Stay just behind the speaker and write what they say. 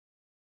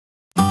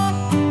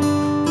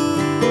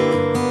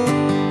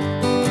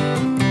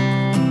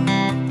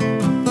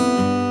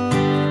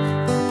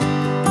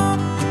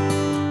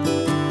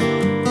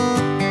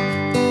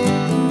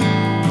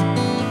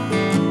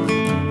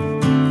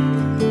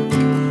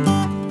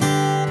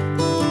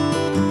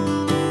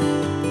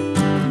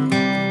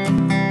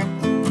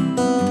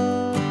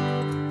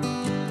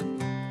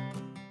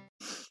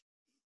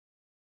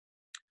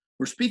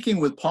We're speaking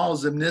with Paul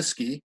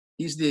Ziemnisky.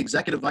 He's the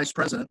Executive Vice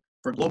President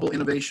for Global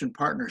Innovation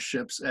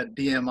Partnerships at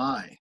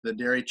DMI, the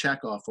Dairy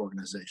Checkoff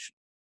Organization.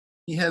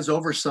 He has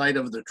oversight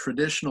of the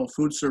traditional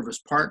food service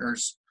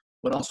partners,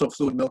 but also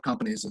fluid milk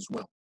companies as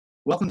well.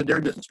 Welcome to Dairy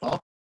Business, Paul.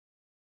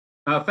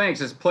 Thanks.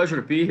 It's a pleasure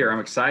to be here.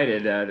 I'm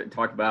excited to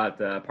talk about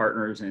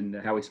partners and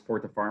how we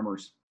support the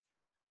farmers.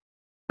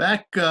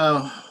 Back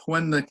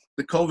when the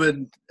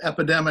COVID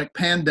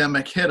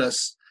pandemic hit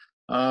us,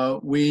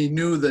 we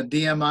knew that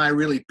DMI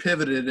really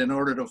pivoted in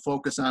order to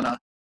focus on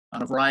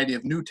a variety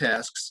of new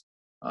tasks.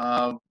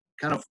 Kind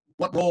of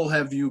what role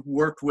have you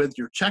worked with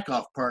your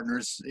checkoff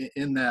partners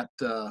in that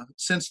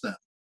since then?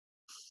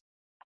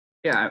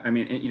 Yeah, I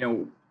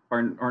mean,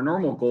 our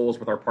normal goals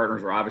with our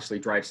partners are obviously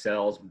drive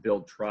sales,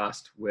 build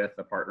trust with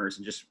the partners,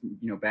 and just,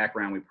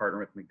 background, we partner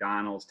with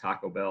McDonald's,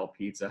 Taco Bell,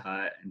 Pizza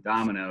Hut, and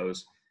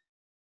Domino's.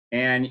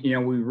 And,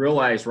 we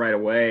realized right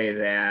away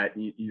that,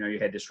 you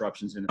had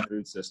disruptions in the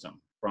food system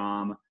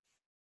from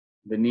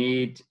the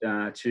need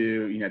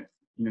to,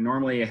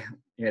 normally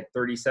you had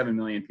 37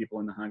 million people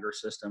in the hunger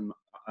system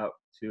up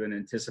to an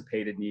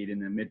anticipated need in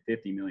the mid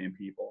 50 million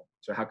people.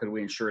 So how could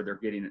we ensure they're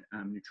getting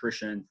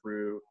nutrition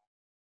through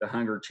the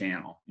hunger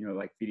channel,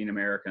 like Feeding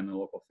America and the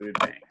local food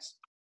banks?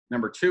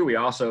 Number two, we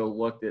also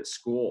looked at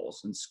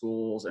schools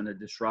and the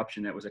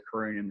disruption that was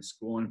occurring in the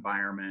school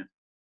environment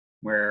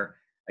where,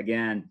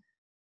 again,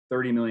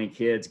 30 million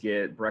kids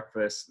get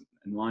breakfast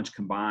and lunch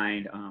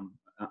combined on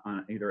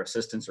either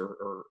assistance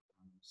or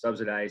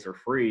subsidized or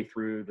free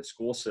through the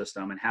school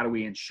system. And how do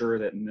we ensure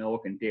that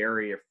milk and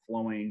dairy are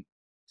flowing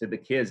to the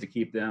kids to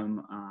keep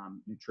them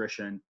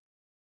nutrition?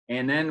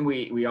 And then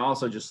we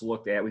also just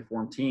we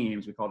formed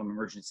teams, we called them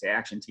emergency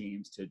action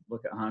teams, to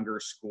look at hunger,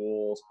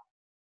 schools,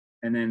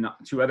 and then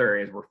two other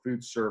areas were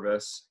food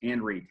service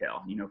and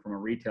retail. From a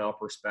retail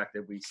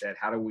perspective, we said,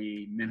 how do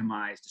we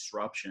minimize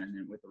disruption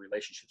and with the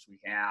relationships we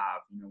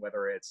have,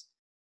 whether it's,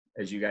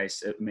 as you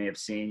guys may have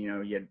seen,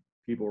 you had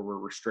people were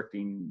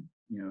restricting,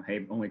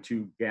 hey, only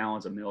 2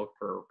 gallons of milk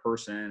per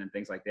person and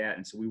things like that.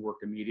 And so we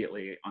worked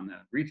immediately on the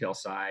retail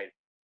side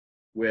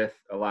with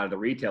a lot of the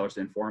retailers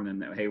to inform them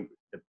that, hey,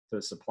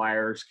 the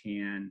suppliers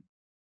can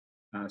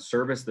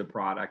service the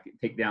product,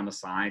 take down the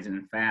signs, and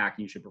in fact,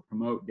 you should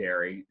promote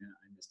dairy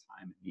in this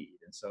time of need.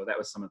 And so that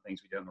was some of the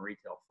things we did on the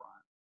retail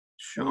front.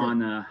 Sure. On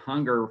the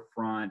hunger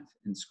front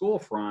and school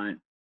front,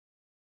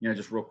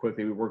 just real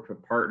quickly, we worked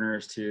with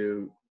partners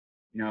to,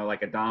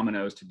 like a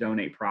Domino's, to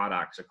donate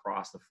products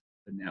across the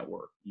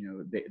network.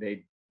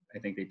 I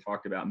think they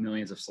talked about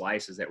millions of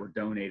slices that were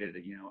donated,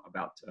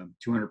 about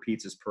 200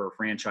 pizzas per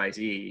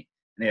franchisee.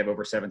 And they have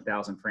over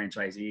 7,000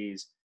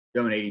 franchisees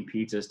donating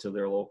pizzas to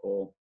their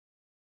local,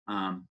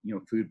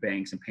 food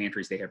banks and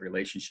pantries they have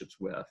relationships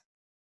with.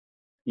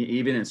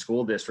 Even in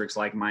school districts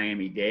like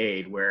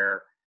Miami-Dade,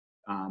 where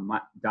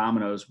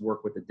Domino's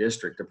worked with the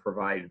district to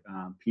provide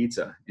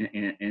pizza,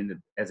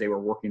 and as they were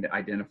working to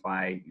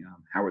identify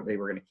how they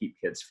were going to keep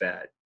kids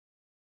fed.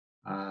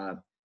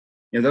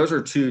 Those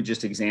are two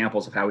just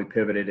examples of how we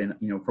pivoted.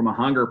 And from a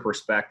hunger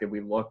perspective,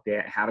 we looked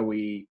at how do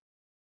we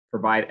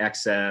provide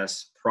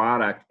excess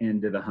product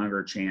into the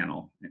hunger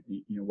channel,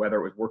 whether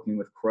it was working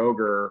with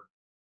Kroger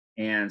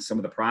and some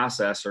of the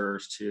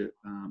processors to,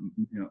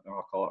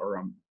 I'll call it,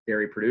 or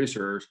dairy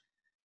producers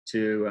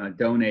to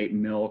donate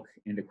milk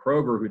into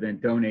Kroger, who then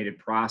donated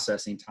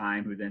processing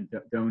time, who then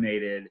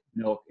donated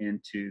milk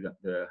into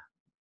the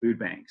food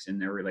banks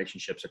and their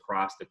relationships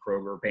across the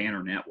Kroger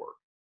banner network.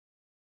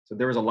 So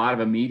there was a lot of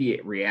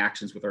immediate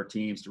reactions with our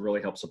teams to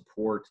really help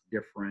support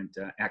different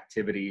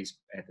activities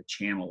at the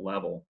channel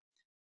level.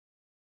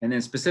 And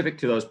then specific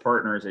to those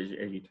partners, as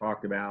you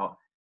talked about,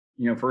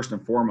 first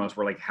and foremost,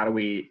 we're like, how do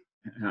we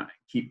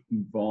keep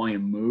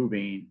volume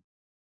moving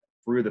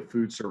through the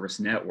food service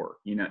network?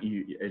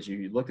 As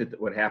you looked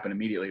at what happened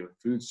immediately with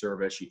food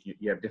service,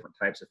 you have different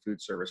types of food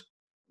service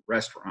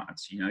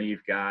restaurants.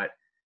 You've got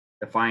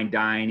the fine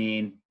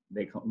dining,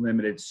 they call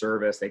limited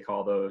service, they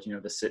call those,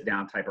 the sit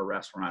down type of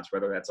restaurants,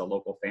 whether that's a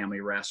local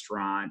family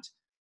restaurant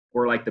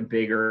or like the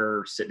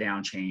bigger sit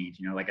down chains,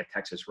 like a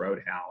Texas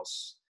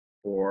Roadhouse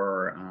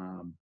or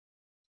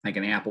like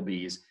an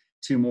Applebee's.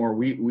 Two more,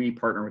 we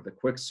partner with the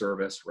quick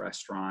service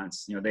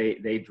restaurants.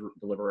 They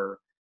deliver,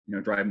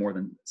 drive more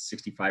than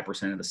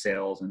 65% of the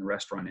sales in the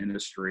restaurant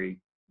industry.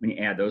 When you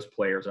add those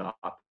players up,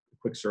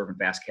 quick serve and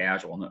fast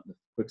casual, and the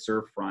quick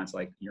serve fronts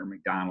like your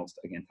McDonald's,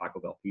 again, Taco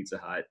Bell, Pizza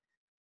Hut.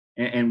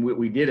 And what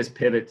we did is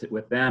pivot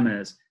with them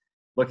is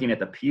looking at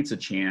the pizza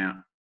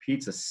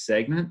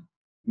segment.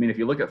 I mean, if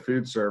you look at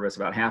food service,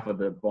 about half of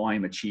the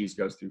volume of cheese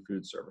goes through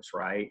food service,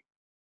 right?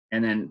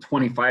 And then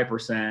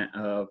 25%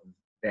 of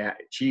that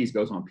cheese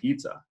goes on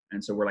pizza.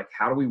 And so we're like,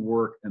 how do we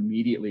work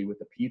immediately with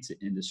the pizza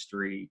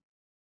industry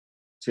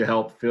to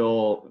help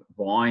fill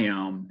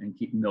volume and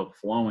keep milk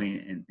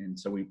flowing? And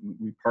so we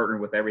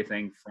partnered with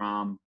everything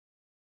from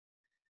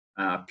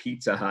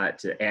Pizza Hut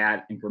to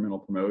add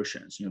incremental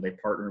promotions. They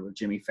partnered with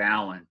Jimmy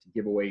Fallon to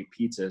give away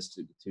pizzas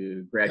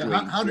to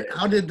graduating kids.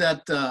 How did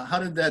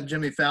that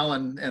Jimmy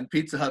Fallon and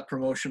Pizza Hut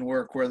promotion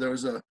work, where there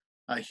was a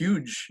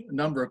huge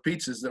number of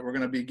pizzas that were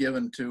going to be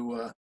given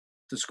to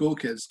to school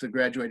kids, to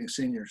graduating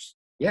seniors?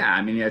 Yeah,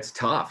 I mean, it's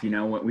tough.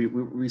 What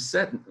we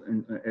said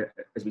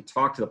as we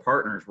talk to the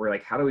partners, we're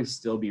like, how do we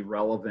still be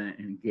relevant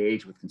and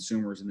engage with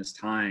consumers in this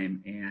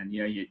time? And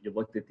you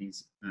looked at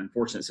these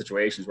unfortunate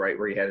situations, right,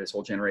 where you had this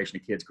whole generation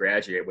of kids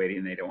graduating,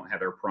 and they don't have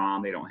their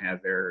prom, they don't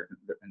have their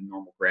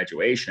normal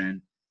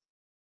graduation,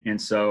 and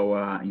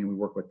so we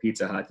work with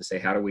Pizza Hut to say,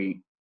 how do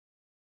we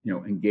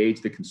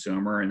engage the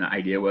consumer? And the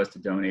idea was to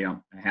donate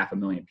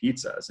 500,000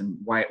 pizzas. And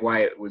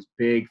why it was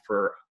big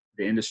for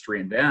the industry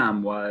and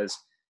them was,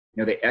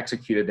 they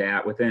executed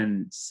that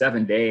within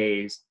 7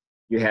 days.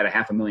 You had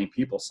 500,000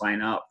 people sign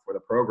up for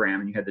the program,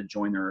 and you had to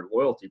join their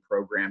loyalty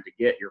program to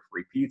get your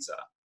free pizza.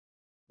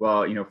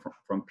 Well,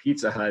 from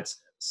Pizza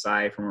Hut's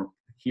side, from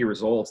key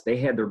results, they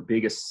had their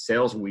biggest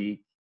sales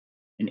week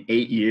in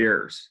 8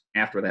 years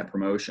after that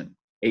promotion.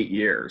 8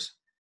 years.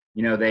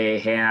 They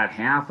had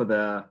half of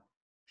the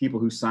people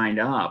who signed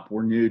up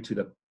were new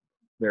to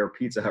their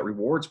Pizza Hut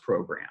rewards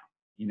program.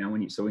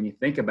 When you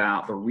think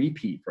about the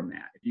repeat from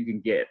that, if you can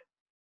get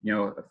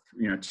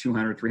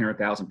 200,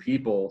 300,000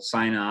 people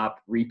sign up,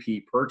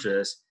 repeat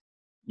purchase,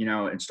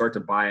 and start to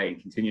buy and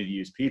continue to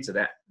use pizza,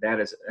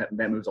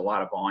 that moves a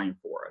lot of volume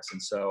for us.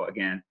 And so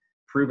again,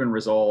 proven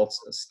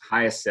results,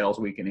 highest sales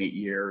week in 8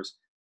 years.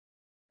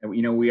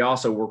 And we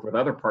also work with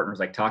other partners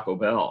like Taco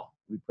Bell.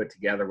 We put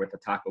together with the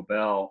Taco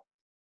Bell,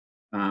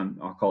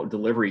 I'll call it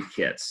delivery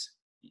kits,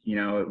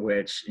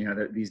 which,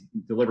 these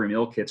delivery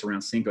meal kits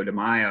around Cinco de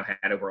Mayo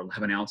had over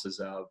 11 ounces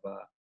of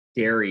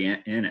dairy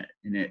in it.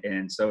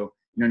 And so,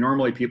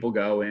 normally people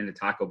go into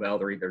Taco Bell,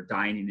 they're either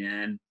dining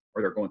in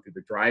or they're going through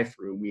the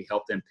drive-through. We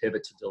help them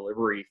pivot to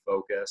delivery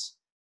focus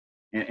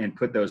and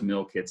put those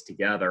meal kits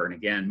together. And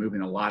again,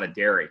 moving a lot of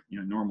dairy.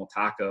 Normal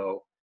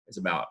taco is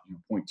about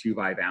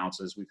 0.25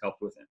 ounces. We've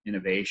helped with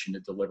innovation to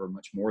deliver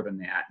much more than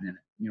that. And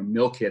then,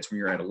 meal kits, when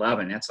you're at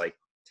 11, that's like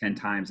 10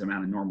 times the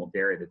amount of normal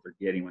dairy that they're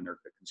getting when the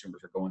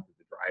consumers are going through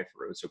the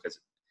drive-through. So because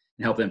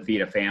it help them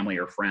feed a family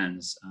or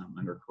friends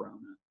under Corona.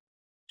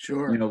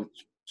 Sure.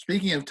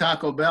 Speaking of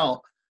Taco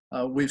Bell,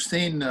 we've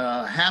seen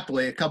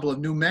happily a couple of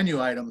new menu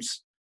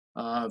items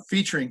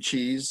featuring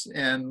cheese,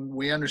 and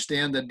we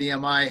understand that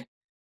DMI,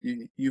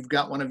 you've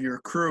got one of your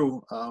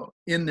crew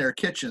in their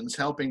kitchens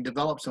helping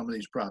develop some of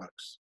these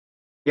products.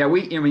 Yeah,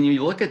 when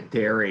you look at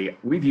dairy,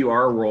 we view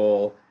our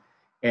role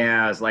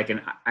as like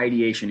an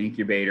ideation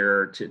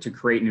incubator to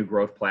create new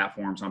growth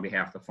platforms on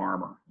behalf of the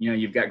farmer.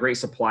 You've got great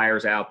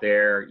suppliers out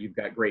there, you've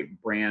got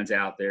great brands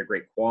out there,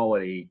 great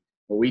quality.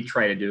 What we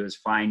try to do is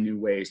find new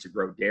ways to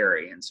grow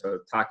dairy. And so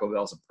Taco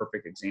Bell is a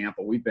perfect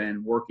example. We've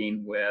been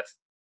working with,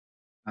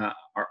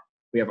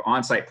 we have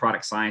on-site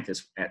product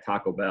scientists at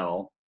Taco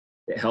Bell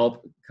that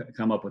help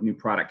come up with new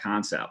product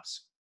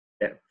concepts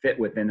that fit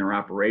within their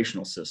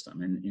operational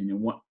system.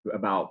 And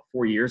about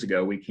 4 years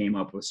ago, we came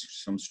up with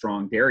some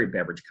strong dairy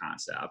beverage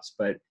concepts,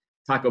 but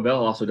Taco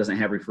Bell also doesn't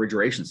have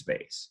refrigeration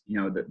space.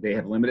 They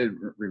have limited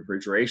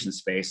refrigeration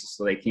space,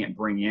 so they can't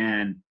bring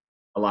in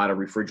a lot of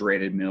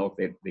refrigerated milk.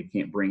 They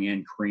can't bring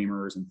in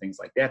creamers and things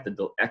like that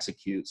to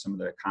execute some of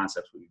the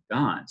concepts we've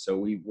done. So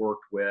we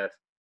worked with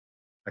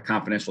a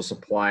confidential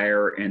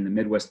supplier and the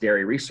Midwest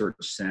Dairy Research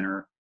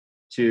Center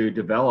to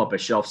develop a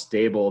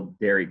shelf-stable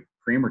dairy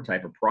creamer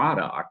type of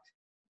product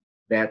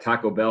that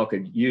Taco Bell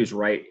could use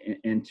right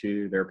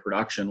into their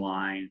production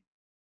line.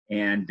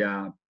 And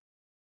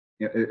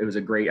it was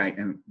a great,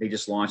 and they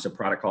just launched a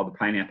product called the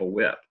Pineapple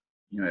Whip.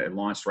 It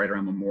launched right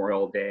around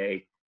Memorial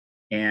Day.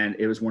 And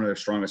it was one of their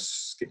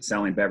strongest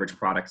selling beverage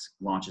products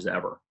launches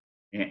ever.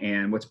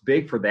 And what's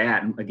big for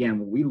that, and again,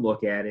 what we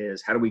look at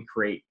is how do we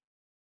create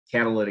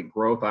catalytic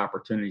growth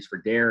opportunities for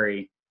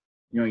dairy?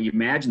 You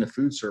imagine the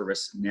food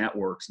service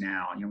networks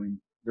now.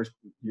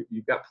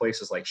 You've got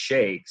places like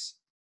Shakes,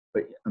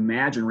 but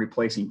imagine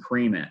replacing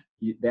cream in.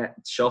 That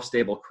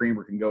shelf-stable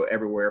creamer can go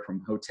everywhere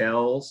from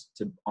hotels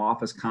to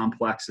office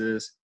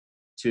complexes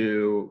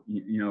to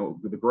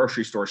the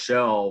grocery store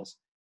shelves,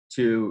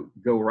 to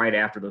go right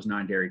after those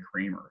non-dairy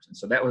creamers. And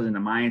so that was in the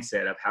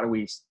mindset of how do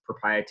we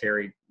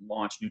proprietary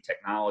launch new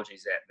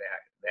technologies that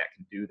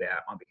can do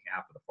that on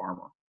behalf of the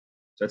farmer.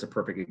 So that's a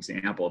perfect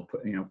example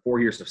of 4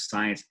 years of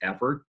science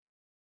effort,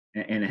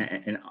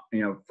 and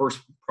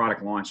first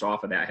product launch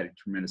off of that had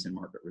tremendous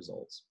in-market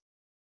results.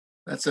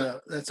 That's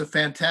a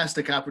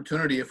fantastic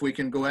opportunity if we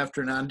can go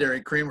after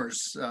non-dairy creamers.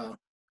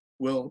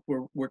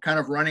 We're kind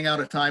of running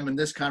out of time in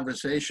this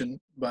conversation,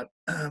 but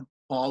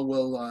Paul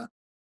will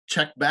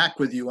check back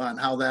with you on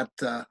how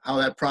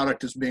that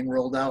product is being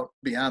rolled out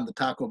beyond the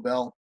Taco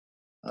Bell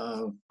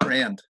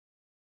brand.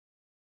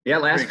 Yeah,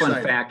 last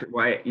fun fact,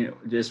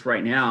 just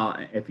right now,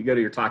 if you go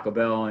to your Taco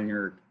Bell in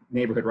your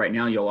neighborhood right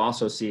now, you'll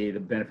also see the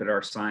benefit of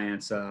our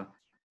science.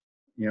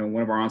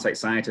 One of our on-site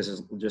scientists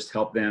has just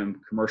helped them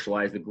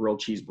commercialize the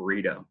grilled cheese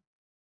burrito,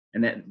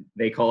 and that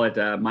they call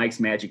it Mike's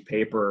Magic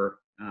Paper,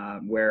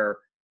 where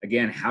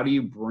again, how do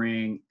you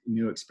bring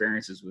new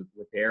experiences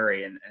with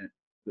dairy? And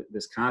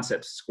this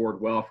concept scored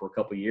well for a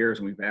couple of years,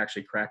 and we've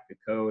actually cracked the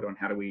code on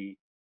how do we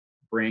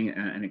bring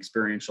an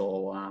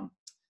experiential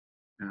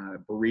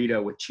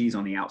burrito with cheese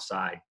on the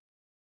outside.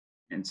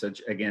 And so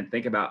again,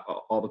 think about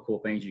all the cool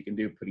things you can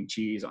do, putting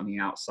cheese on the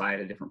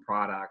outside of different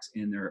products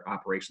in their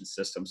operation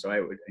system. So I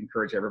would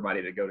encourage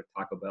everybody to go to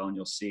Taco Bell, and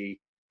you'll see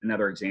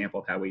another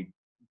example of how we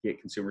get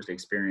consumers to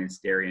experience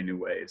dairy in new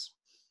ways.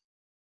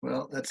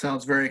 Well, that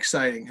sounds very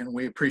exciting, and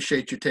we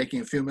appreciate you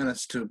taking a few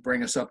minutes to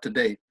bring us up to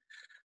date.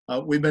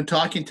 We've been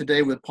talking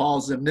today with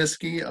Paul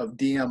Ziemnisky of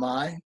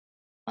DMI.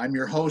 I'm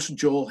your host,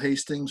 Joel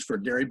Hastings for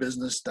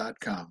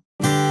DairyBusiness.com.